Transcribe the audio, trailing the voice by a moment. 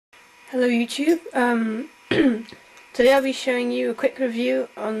Hello YouTube. Today I'll be showing you a quick review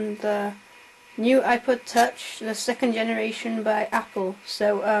on the new iPod Touch, the second generation by Apple.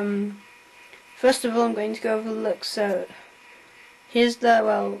 So first of all I'm going to go over the look. So here's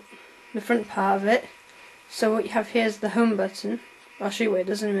the front part of it. So what you have here is the home button. I'll show you what it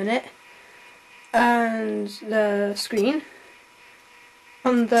does in a minute. And the screen.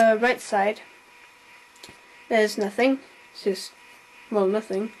 On the right side there's nothing. It's just,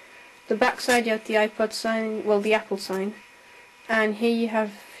 nothing. The back side you have the iPod sign, the Apple sign, and here you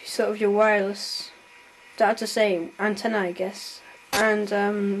have sort of your wireless, antenna I guess, and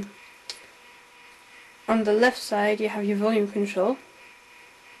on the left side you have your volume control,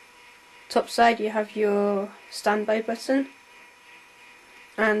 top side you have your standby button,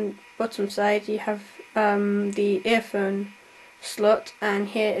 and bottom side you have the earphone slot, and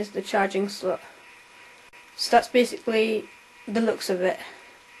here is the charging slot. So that's basically the looks of it.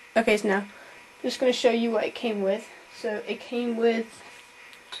 Okay, so now I'm just going to show you what it came with. So it came with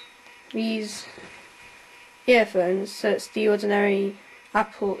these earphones, so it's the ordinary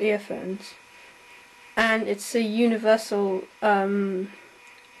Apple earphones, and it's a universal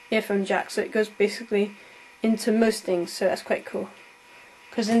earphone jack, so it goes basically into most things, so that's quite cool.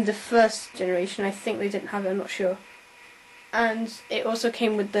 Because in the first generation I think they didn't have it, I'm not sure. And it also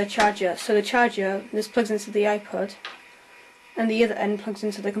came with the charger, so the charger, this plugs into the iPod, and the other end plugs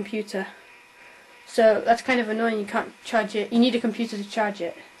into the computer. So that's kind of annoying, you can't charge it, you need a computer to charge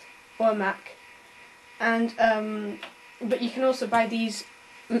it, or a Mac. And but you can also buy these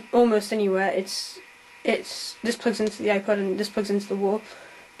almost anywhere. This plugs into the iPod and this plugs into the wall,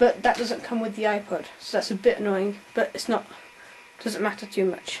 but that doesn't come with the iPod, so that's a bit annoying, but doesn't matter too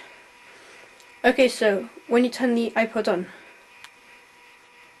much. Okay, so when you turn the iPod on,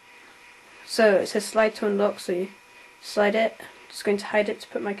 so it says slide to unlock, so you slide it. Just going to hide it to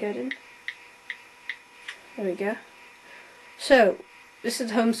put my code in. There we go. So this is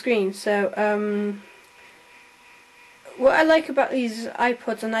the home screen. So what I like about these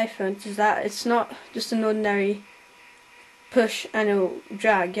iPods and iPhones is that it's not just an ordinary push and it'll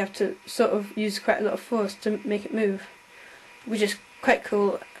drag. You have to sort of use quite a lot of force to make it move, which is quite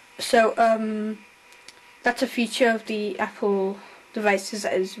cool. So that's a feature of the Apple devices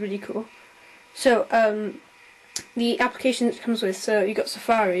that is really cool. So the applications it comes with, so you got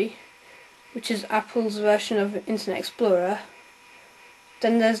Safari, which is Apple's version of Internet Explorer.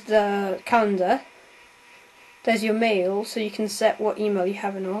 Then there's the calendar. There's your mail, so you can set what email you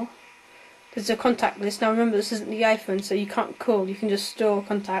have and all. There's a contact list. Now remember, this isn't the iPhone, so you can't call, you can just store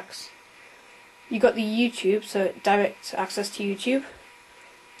contacts. You got the YouTube, so direct access to YouTube.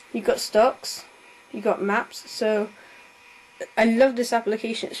 You got stocks. You got maps. So I love this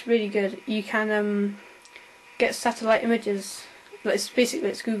application, it's really good. You can get satellite images, but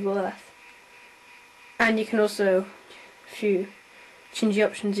it's Google Earth. And you can also, if you change the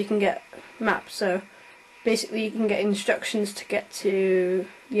options, you can get maps. So basically you can get instructions to get to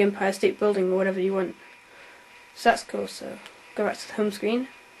the Empire State Building or whatever you want. So that's cool. So go back to the home screen.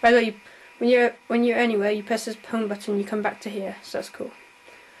 By the way, when you're anywhere, you press this home button, you come back to here. So that's cool.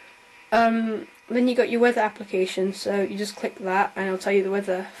 Then you got your weather application, so you just click that and it'll tell you the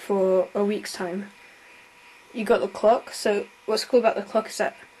weather for a week's time. You got the clock, so what's cool about the clock is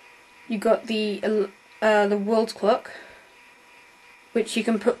that you got the world clock, which you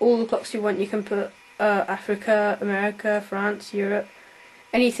can put all the clocks you want. You can put Africa, America, France, Europe,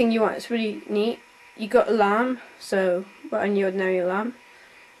 anything you want. It's really neat. You got alarm, so any ordinary alarm.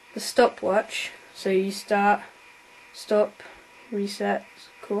 The stopwatch, so you start, stop, reset,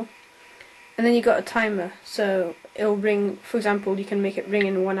 cool. And then you got a timer, so it'll ring, for example, you can make it ring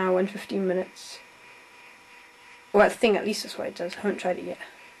in 1 hour and 15 minutes. Well, I think at least that's what it does, I haven't tried it yet.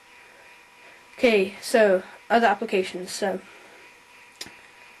 Okay, so other applications, so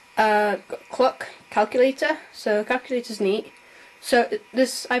got clock, calculator, so calculator's neat. So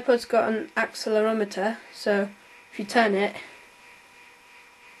this iPod's got an accelerometer, so if you turn it,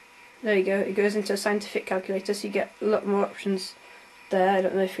 there you go, it goes into a scientific calculator, so you get a lot more options there. I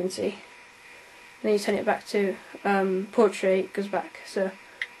don't know if you can see. Then you turn it back to portrait, it goes back, so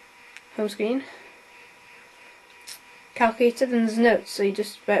home screen. Calculator, then there's notes, so you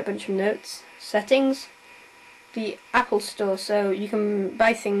just write a bunch of notes. Settings, the Apple Store, so you can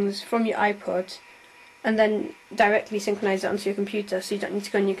buy things from your iPod and then directly synchronize it onto your computer, so you don't need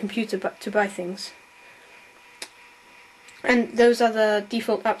to go on your computer to buy things. And those are the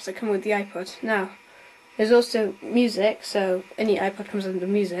default apps that come with the iPod. Now, there's also music, so any iPod comes under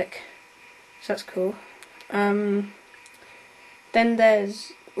music. So that's cool. Then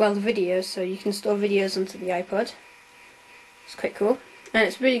there's, the videos, so you can store videos onto the iPod. It's quite cool. and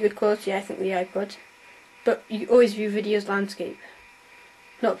it's really good quality, I think, the iPod. But you always view videos landscape,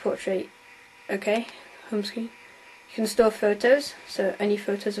 not portrait. Okay, home screen. You can store photos, so any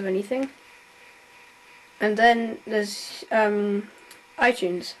photos of anything. And then there's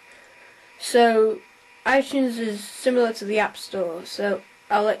iTunes. So iTunes is similar to the App Store, so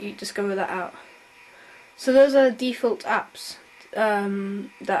I'll let you discover that out. So those are the default apps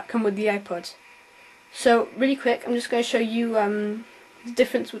that come with the iPod. So really quick, I'm just going to show you the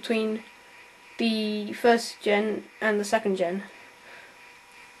difference between the first gen and the second gen.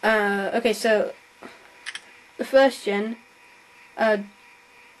 Okay, so the first gen, I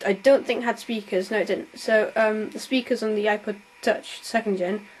don't think had speakers. No, it didn't. So the speakers on the iPod Touch second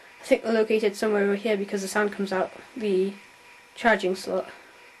gen, I think they're located somewhere over here because the sound comes out the charging slot.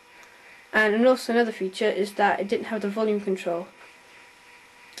 And also another feature is that it didn't have the volume control.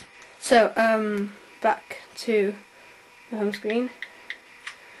 So back to the home screen.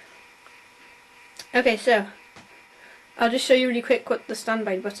 Okay, so I'll just show you really quick what the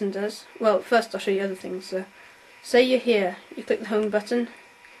standby button does. Well, first I'll show you other things. So say you're here, you click the home button,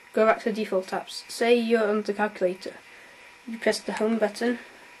 go back to the default apps. Say you're on the calculator, you press the home button,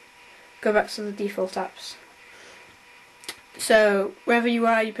 go back to the default apps. So wherever you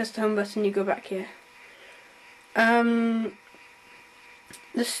are, you press the home button, you go back here.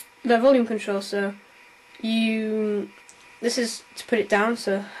 The volume control, so this is to put it down,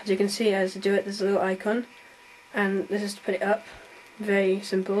 so as you can see as I do it, there's a little icon, and this is to put it up. Very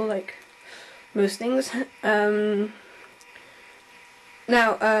simple, like most things. Now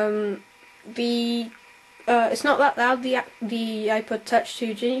it's not that loud, the iPod Touch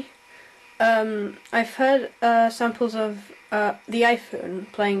 2G. I've heard samples of the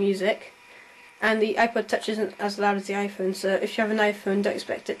iPhone playing music, and the iPod Touch isn't as loud as the iPhone, so if you have an iPhone, don't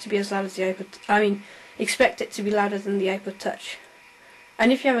expect it to be as loud as the iPod. Expect it to be louder than the iPod Touch.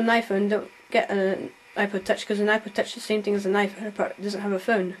 And if you have an iPhone, don't get an iPod Touch, because an iPod Touch is the same thing as an iPhone, but it doesn't have a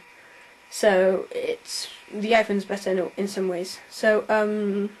phone. So the iPhone's better in some ways. So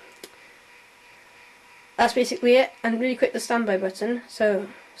that's basically it. And really quick, the standby button. So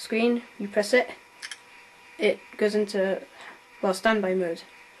screen, you press it, it goes into standby mode.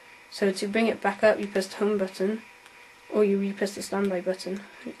 So to bring it back up, you press the home button, or you re-press the standby button,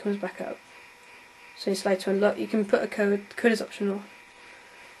 and it comes back up. So you slide to unlock. You can put a code. The code is optional.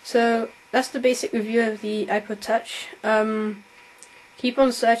 So that's the basic review of the iPod Touch. Keep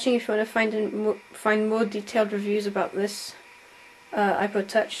on searching if you want to find more detailed reviews about this iPod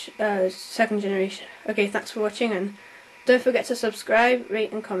Touch second generation. Okay, thanks for watching, and don't forget to subscribe,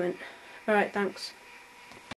 rate and comment. Alright, thanks.